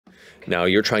Now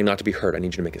you're trying not to be hurt. I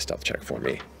need you to make a stealth check for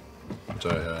me. So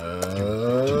I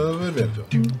have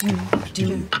advantage.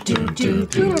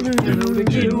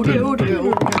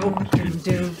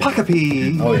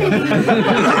 Pokepea! Oh,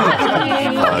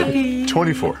 yeah.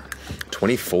 24.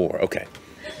 24, okay.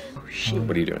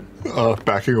 What are you doing?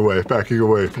 Backing away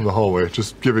from the hallway,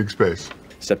 just giving space.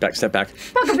 Step back, step back.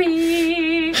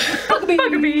 Pokepea!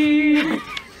 Pokepea!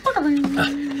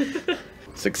 Pokepea!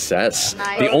 Success.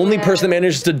 Nice. The only person that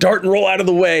manages to dart and roll out of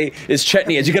the way is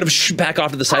Chetney as you kind of back off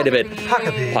to the side of it.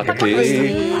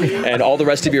 Pokepea. And all the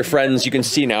rest of your friends you can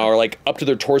see now are like up to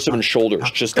their torso and shoulders,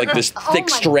 just like this thick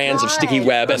strands of sticky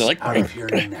web, and they're like. Out of here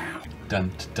now. Dun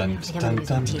dun dun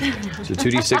dun. So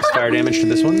 2d6 fire damage to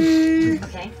this one.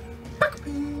 Okay.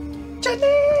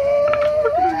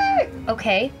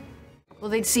 Okay.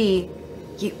 Well, they'd see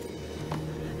you.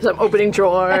 So I'm opening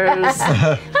drawers.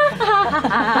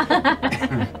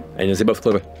 And as they both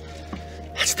clear,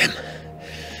 that's them.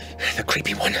 The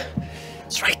creepy one.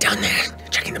 It's right down there,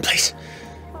 checking the place.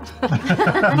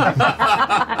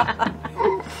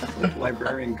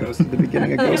 Librarian ghost at the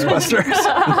beginning of Ghostbusters.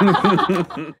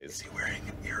 Is he wearing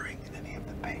an earring in any of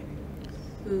the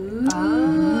paintings?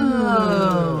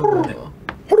 Oh.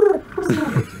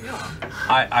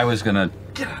 I was gonna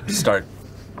start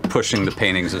pushing the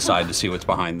paintings aside to see what's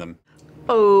behind them.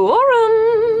 Oh,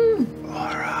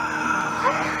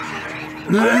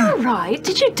 all right,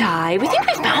 did you die? We think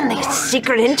we found the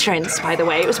secret entrance, by the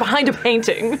way. It was behind a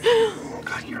painting.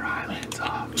 Got your eyelids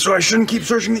off. So I shouldn't keep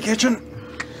searching the kitchen?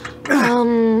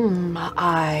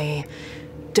 I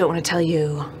don't want to tell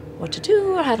you what to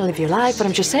do or how to live your life, but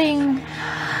I'm just saying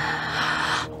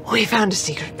we found a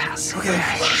secret passage. Okay.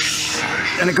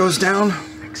 And it goes down?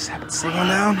 Except going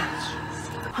down?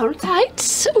 All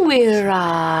right,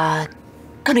 we're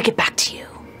gonna get back to you.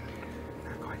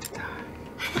 You're going to die.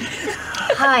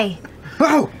 Hi.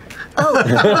 Oh!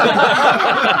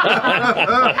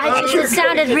 It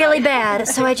sounded really bad,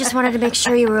 so I just wanted to make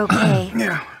sure you were okay.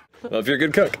 Yeah. Well, if you're a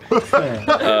good cook. 21.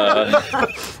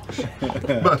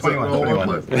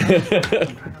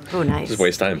 Oh, nice. Just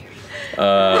waste time.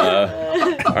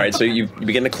 All right, so you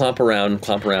begin to clomp around.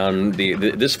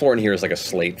 This floor in here is like a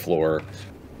slate floor.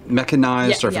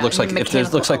 Mechanized, or if it looks like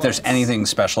looks like there's elements. anything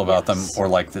special about them, or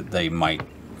like that they might.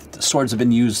 The swords have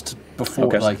been used before.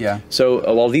 Okay. Like So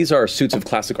while these are suits of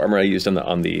classic armor I used on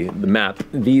the map,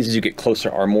 these as you get closer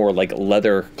are more like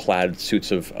leather-clad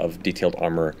suits of detailed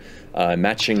armor,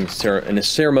 matching in a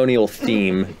ceremonial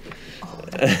theme.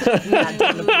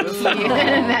 That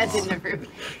didn't approve.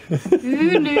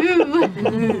 Who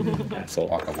knew? So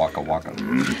Waka waka waka.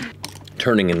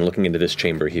 turning and looking into this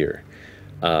chamber here.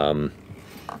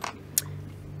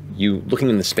 You looking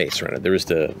in the space around it, there is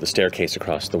the staircase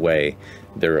across the way.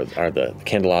 There are the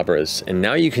candelabras, and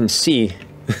now you can see.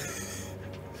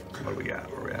 What do we got?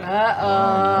 Where we at?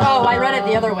 Oh, I read it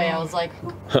the other way. I was like,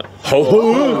 Ho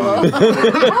ho!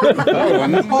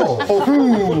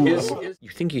 You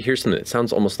think you hear something that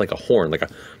sounds almost like a horn, like a.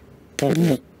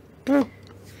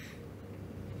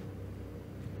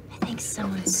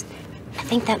 I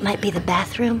think that might be the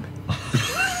bathroom.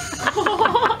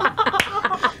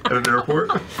 At an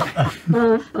airport? I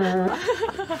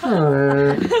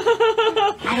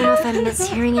don't know if I'm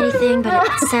mishearing anything, but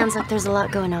it sounds like there's a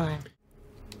lot going on.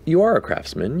 You are a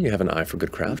craftsman. You have an eye for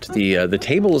good craft. The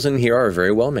tables in here are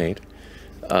very well made.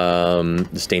 The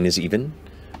stain is even.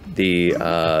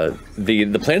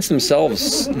 The plants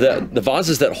themselves, the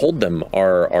vases that hold them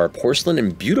are porcelain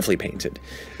and beautifully painted.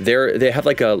 They have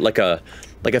like a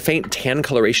faint tan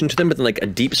coloration to them, but then like a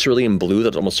deep cerulean blue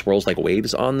that almost swirls like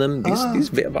waves on them. These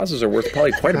vases are worth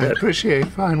probably quite a bit. I appreciate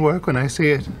fine work when I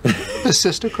see it. The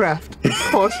SisterCraft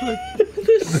porcelain.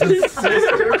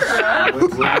 SisterCraft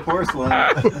with blue porcelain.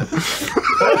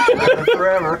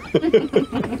 Forever.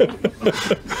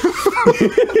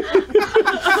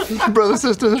 Brother,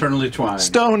 sister. Eternally twined.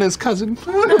 Stone is cousin.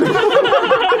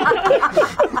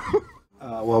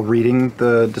 Well, reading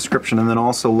the description and then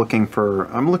also looking for,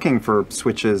 I'm looking for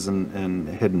switches and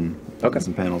hidden buttons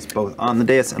and panels, both on the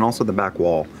dais and also the back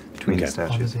wall between the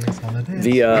statues. On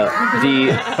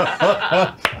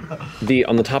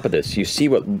the top of this, you see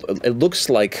what it looks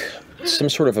like some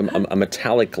sort of a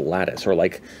metallic lattice, or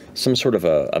like some sort of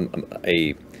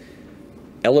a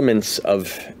elements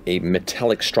of a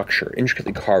metallic structure,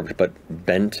 intricately carved but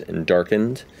bent and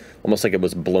darkened, almost like it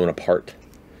was blown apart.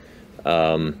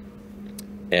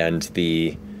 And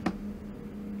the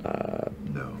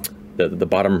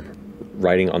bottom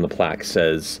writing on the plaque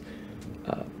says,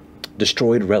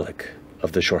 destroyed relic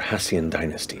of the Shorhassian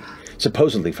dynasty,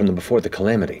 supposedly from before the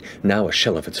calamity, now a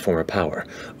shell of its former power.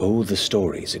 Oh, the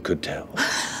stories it could tell.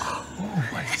 Oh,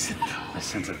 what is it?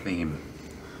 sense a theme.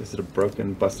 Is it a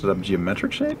broken, busted up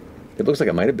geometric shape? It looks like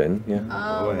it might have been, yeah.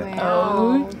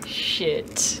 Oh,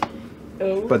 shit.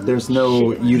 Oh, but there's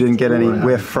no, you didn't get any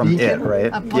whiff from it,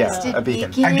 right? busted a beacon.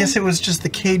 beacon? I guess it was just the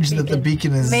cage that the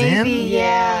beacon is in,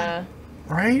 yeah.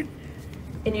 right?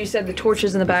 And you said the torch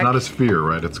is in the back? It's not a sphere,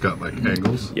 right? It's got like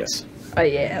angles. Yes. Oh,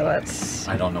 yeah, that's...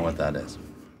 I don't know what that is.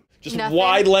 Just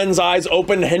wide lens eyes,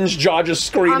 open hinged jaw, just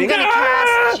screaming. I'm gonna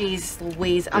cast, jeez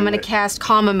Louise, I'm gonna cast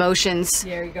Calm Emotions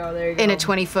There you go, there you go. in a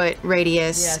 20-foot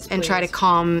radius Yes, and try to please.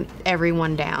 calm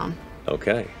everyone down.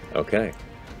 Okay, okay.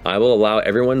 I will allow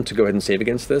everyone to go ahead and save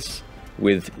against this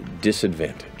with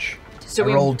disadvantage. So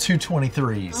I rolled 2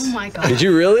 23s. Oh my god. Did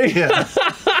you really? Yeah.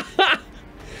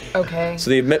 Okay. So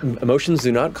the emotions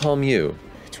do not calm you.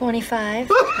 25.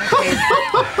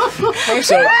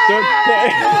 So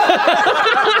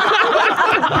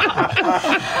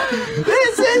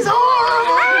This is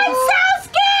horrible! I'm so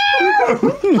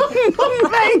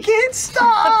scared! Make it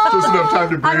stop! Just enough time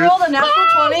to breathe. I rolled a natural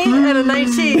 20 and a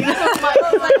 19.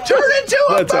 Turn into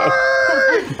a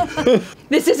bird!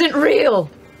 This isn't real.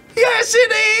 Yes,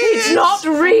 it is! It's not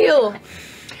real.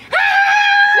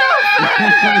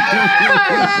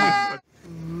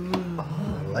 I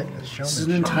like the This is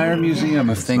an entire museum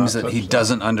of things that he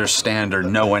doesn't understand or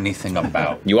know anything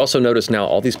about. you also notice now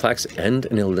all these plaques end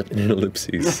in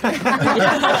ellipses.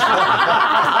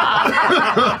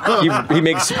 he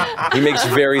makes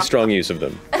very strong use of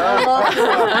them.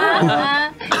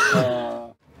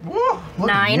 Look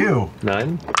 9. at you.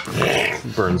 9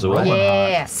 burns away.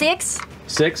 Yeah. 6.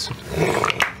 6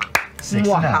 6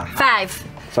 now. 5.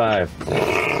 5.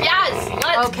 Yes,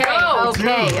 let's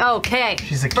go. Okay.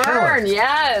 She's a Burn, killer.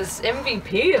 yes.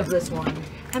 MVP of this one.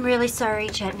 I'm really sorry,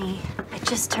 Chetney. It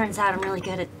just turns out I'm really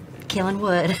good at killing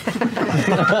wood.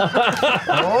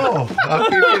 Oh, I'll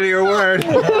keep you to your word.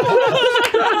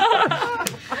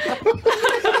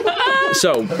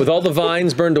 So, with all the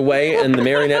vines burned away and the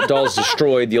marionette dolls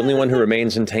destroyed, the only one who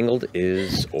remains entangled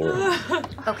is Aura.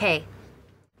 Okay.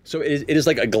 So it is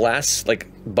like a glass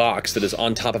box that is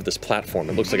on top of this platform.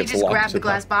 It looks like it's just locked. grab to the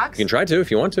glass box? You can try to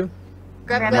if you want to.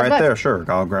 Grab I'm the right box. there, sure.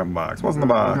 I'll grab a box. What's in the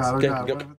box? Okay, go.